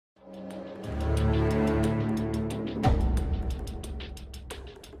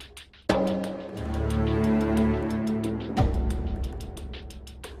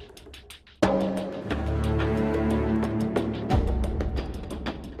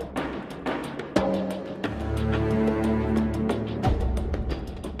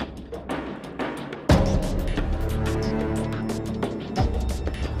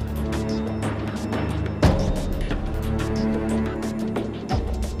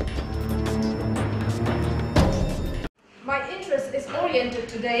is oriented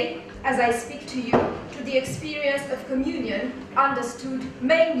today, as I speak to you, to the experience of communion, understood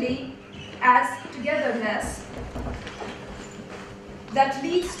mainly as togetherness that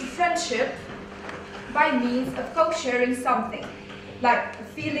leads to friendship by means of co-sharing something, like a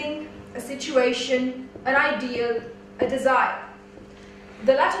feeling, a situation, an ideal, a desire.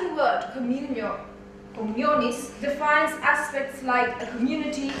 The Latin word communio, communis, defines aspects like a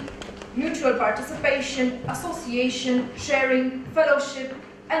community, mutual participation, association, sharing, fellowship,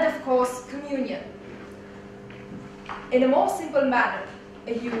 and of course, communion. In a more simple manner,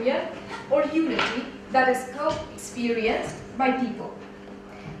 a union or unity that is co-experienced by people.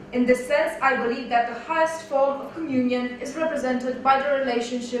 In this sense, I believe that the highest form of communion is represented by the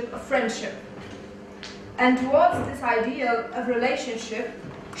relationship of friendship. And towards this ideal of relationship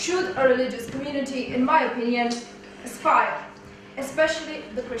should a religious community, in my opinion, aspire, especially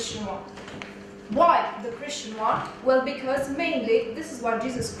the Christian one. Why the Christian one? Well, because mainly this is what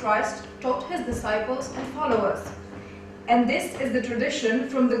Jesus Christ taught his disciples and followers. And this is the tradition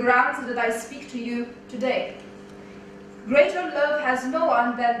from the grounds that I speak to you today. Greater love has no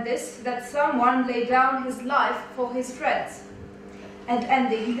one than this, that someone lay down his life for his friends. And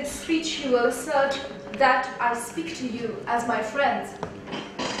ending this speech, he will assert that I speak to you as my friends.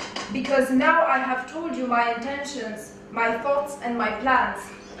 Because now I have told you my intentions, my thoughts and my plans.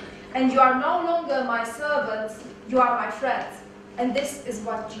 And you are no longer my servants, you are my friends. And this is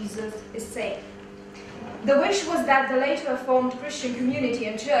what Jesus is saying. The wish was that the later formed Christian community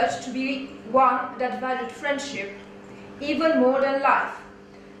and church to be one that valued friendship even more than life,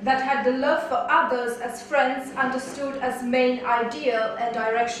 that had the love for others as friends understood as main ideal and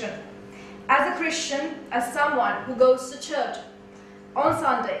direction. As a Christian, as someone who goes to church on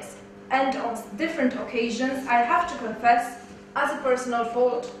Sundays and on different occasions, I have to confess, as a personal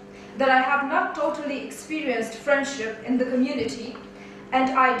fault, that I have not totally experienced friendship in the community,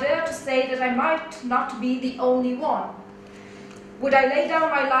 and I dare to say that I might not be the only one. Would I lay down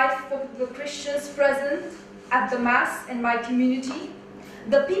my life for the Christians present at the Mass in my community,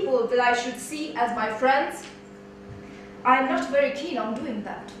 the people that I should see as my friends? I am not very keen on doing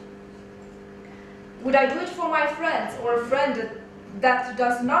that. Would I do it for my friends or a friend that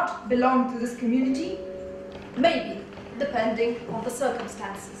does not belong to this community? Maybe, depending on the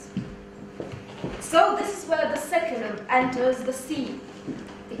circumstances. So this is where the secular enters the scene,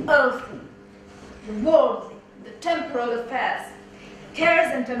 the earthly, the worldly, the temporal affairs,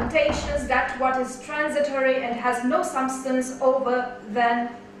 cares and temptations, that what is transitory and has no substance over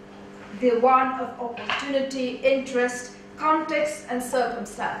than the one of opportunity, interest, context and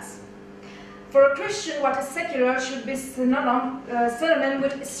circumstance. For a Christian, what is secular should be synonym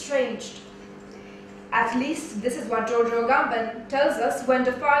with estranged. At least this is what Giorgio Agamben tells us when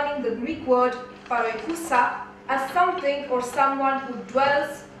defining the Greek word paroikusa as something or someone who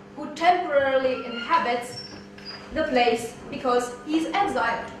dwells, who temporarily inhabits the place because he's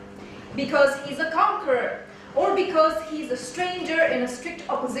exiled, because he's a conqueror, or because he's a stranger in a strict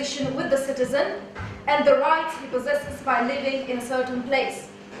opposition with the citizen and the rights he possesses by living in a certain place,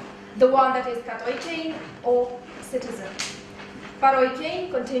 the one that is katoikein or citizen.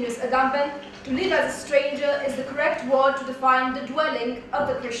 Paroikein, continues Agamben, to live as a stranger is the correct word to define the dwelling of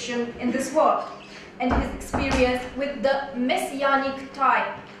the Christian in this world and his experience with the messianic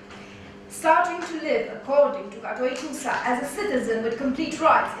time. Starting to live according to katoikusa as a citizen with complete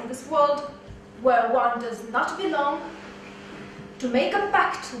rights in this world where one does not belong, to make a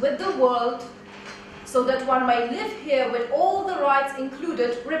pact with the world so that one may live here with all the rights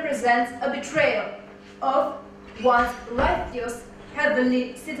included, represents a betrayal of one's righteous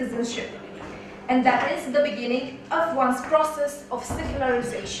heavenly citizenship. And that is the beginning of one's process of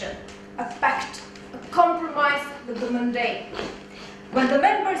secularization, a pact, a compromise with the mundane. When the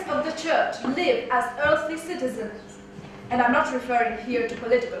members of the church live as earthly citizens, and I'm not referring here to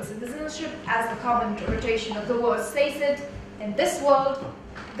political citizenship as the common interpretation of the word states it, in this world,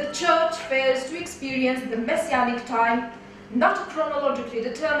 the church fails to experience the messianic time, not a chronologically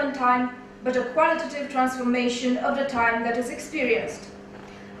determined time, but a qualitative transformation of the time that is experienced.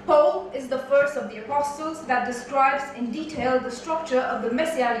 Paul is the first of the apostles that describes in detail the structure of the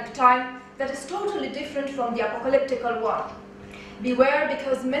messianic time that is totally different from the apocalyptical one. Beware,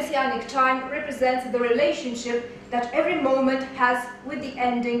 because messianic time represents the relationship that every moment has with the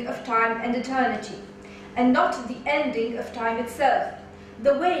ending of time and eternity, and not the ending of time itself,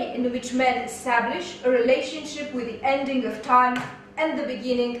 the way in which men establish a relationship with the ending of time and the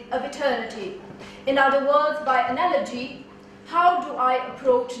beginning of eternity. In other words, by analogy, how do I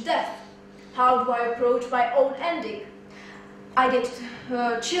approach death? How do I approach my own ending? I get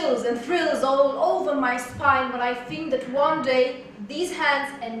chills and thrills all over my spine when I think that one day these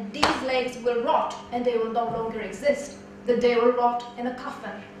hands and these legs will rot and they will no longer exist, that they will rot in a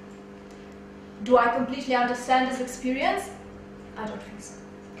coffin. Do I completely understand this experience? I don't think so.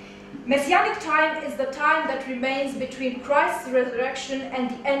 Messianic time is the time that remains between Christ's resurrection and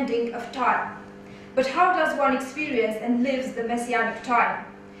the ending of time. But how does one experience and live the Messianic time?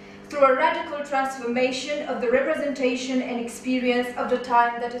 Through a radical transformation of the representation and experience of the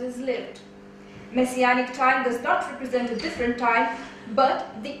time that it is lived. Messianic time does not represent a different time,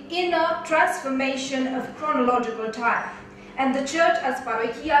 but the inner transformation of chronological time. And the church as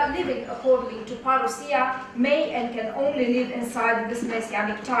parochia, living according to parousia, may and can only live inside this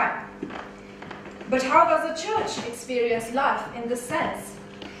Messianic time. But how does the church experience life in this sense?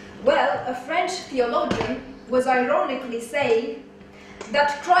 Well, a French theologian was ironically saying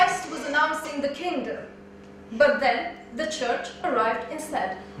that Christ was announcing the kingdom, but then the church arrived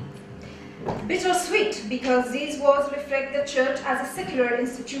instead. Bittersweet, because these words reflect the church as a secular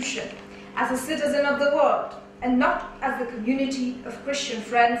institution, as a citizen of the world, and not as the community of Christian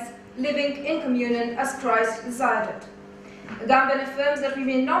friends living in communion as Christ decided. Agamben affirms that we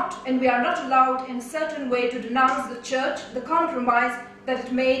may not and we are not allowed in a certain way to denounce the church, the compromise that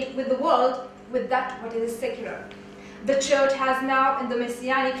it made with the world, with that what is secular. The church has now, in the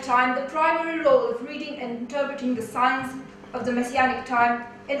Messianic time, the primary role of reading and interpreting the signs of the Messianic time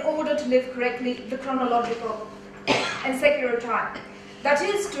in order to live correctly the chronological and secular time. That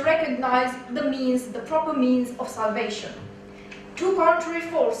is, to recognize the proper means of salvation. Two contrary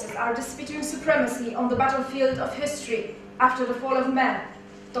forces are disputing supremacy on the battlefield of history after the fall of man.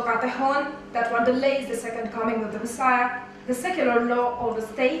 Το κατεχόν, that one delays the second coming of the Messiah, the secular law or the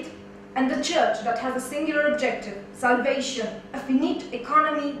state, and the church that has a singular objective, salvation, a finite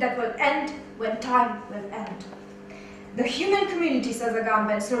economy that will end when time will end. The human community, says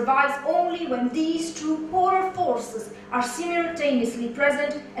Agamben, survives only when these two polar forces are simultaneously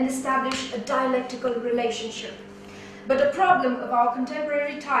present and establish a dialectical relationship. But the problem of our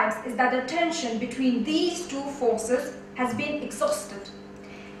contemporary times is that the tension between these two forces has been exhausted,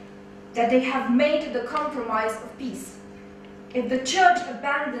 that they have made the compromise of peace. If the church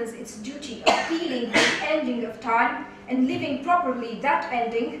abandons its duty of feeling the ending of time and living properly that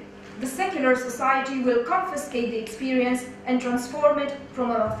ending, the secular society will confiscate the experience and transform it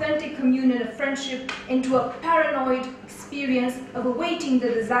from an authentic communion of friendship into a paranoid experience of awaiting the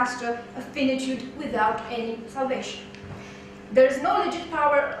disaster of finitude without any salvation. There is no legit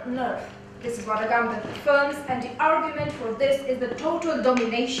power on earth. This is what Agamben affirms, and the argument for this is the total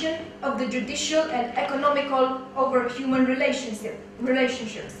domination of the judicial and economical over human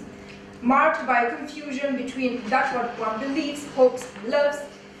relationships, marked by a confusion between that what one believes, hopes, and loves,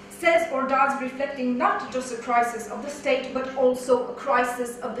 says or does, reflecting not just a crisis of the state, but also a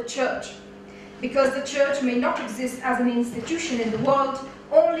crisis of the church. Because the church may not exist as an institution in the world,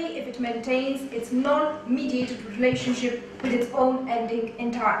 only if it maintains its non-mediated relationship with its own ending in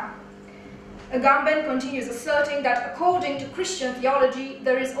time. Agamben continues asserting that according to Christian theology,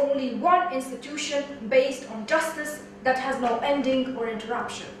 there is only one institution based on justice that has no ending or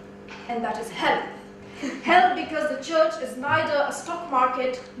interruption, and that is hell. Hell because the church is neither a stock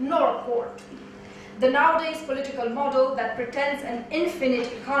market nor a court. The nowadays political model that pretends an infinite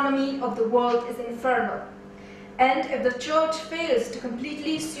economy of the world is infernal. And if the church fails to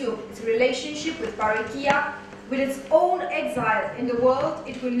completely assume its relationship with parochia, with its own exile in the world,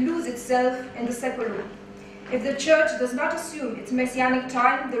 it will lose itself in the secular. If the church does not assume its messianic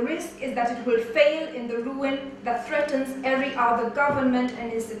time, the risk is that it will fail in the ruin that threatens every other government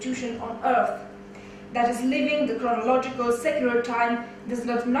and institution on earth. That is, living the chronological secular time does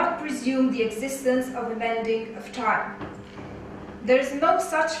not presume the existence of an ending of time. There is no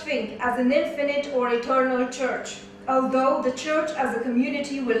such thing as an infinite or eternal church, although the church as a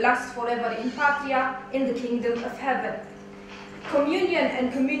community will last forever in patria, in the kingdom of heaven. Communion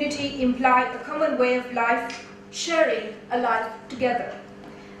and community imply a common way of life, sharing a life together.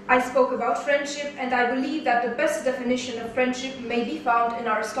 I spoke about friendship, and I believe that the best definition of friendship may be found in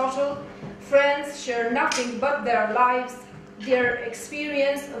Aristotle. Friends share nothing but their lives, their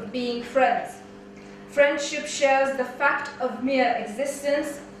experience of being friends. Friendship shares the fact of mere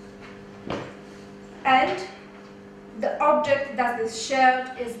existence, and the object that is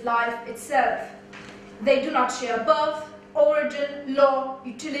shared is life itself. They do not share birth, origin, law,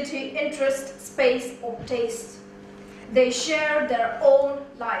 utility, interest, space, or taste. They share their own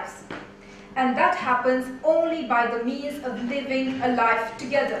lives. And that happens only by the means of living a life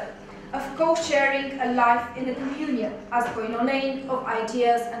together, of co-sharing a life in a communion, as koinonein of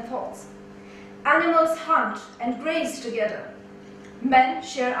ideas and thoughts. Animals hunt and graze together. Men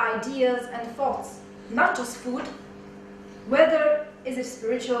share ideas and thoughts, not just food, whether is it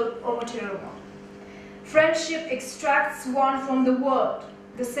spiritual or material one. Friendship extracts one from the world,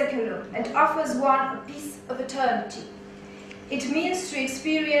 the secular, and offers one a piece of eternity. It means to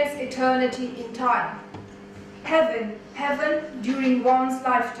experience eternity in time. Heaven during one's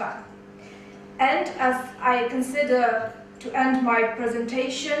lifetime. And as I consider to end my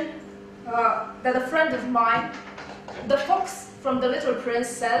presentation, that a friend of mine, the fox from The Little Prince,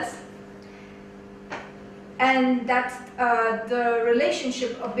 says, and that the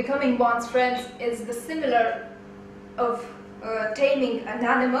relationship of becoming one's friends is the similar of taming an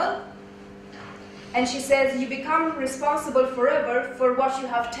animal. And she says, you become responsible forever for what you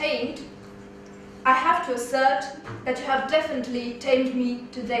have tamed. I have to assert that you have definitely tamed me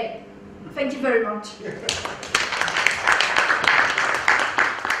today. Thank you very much.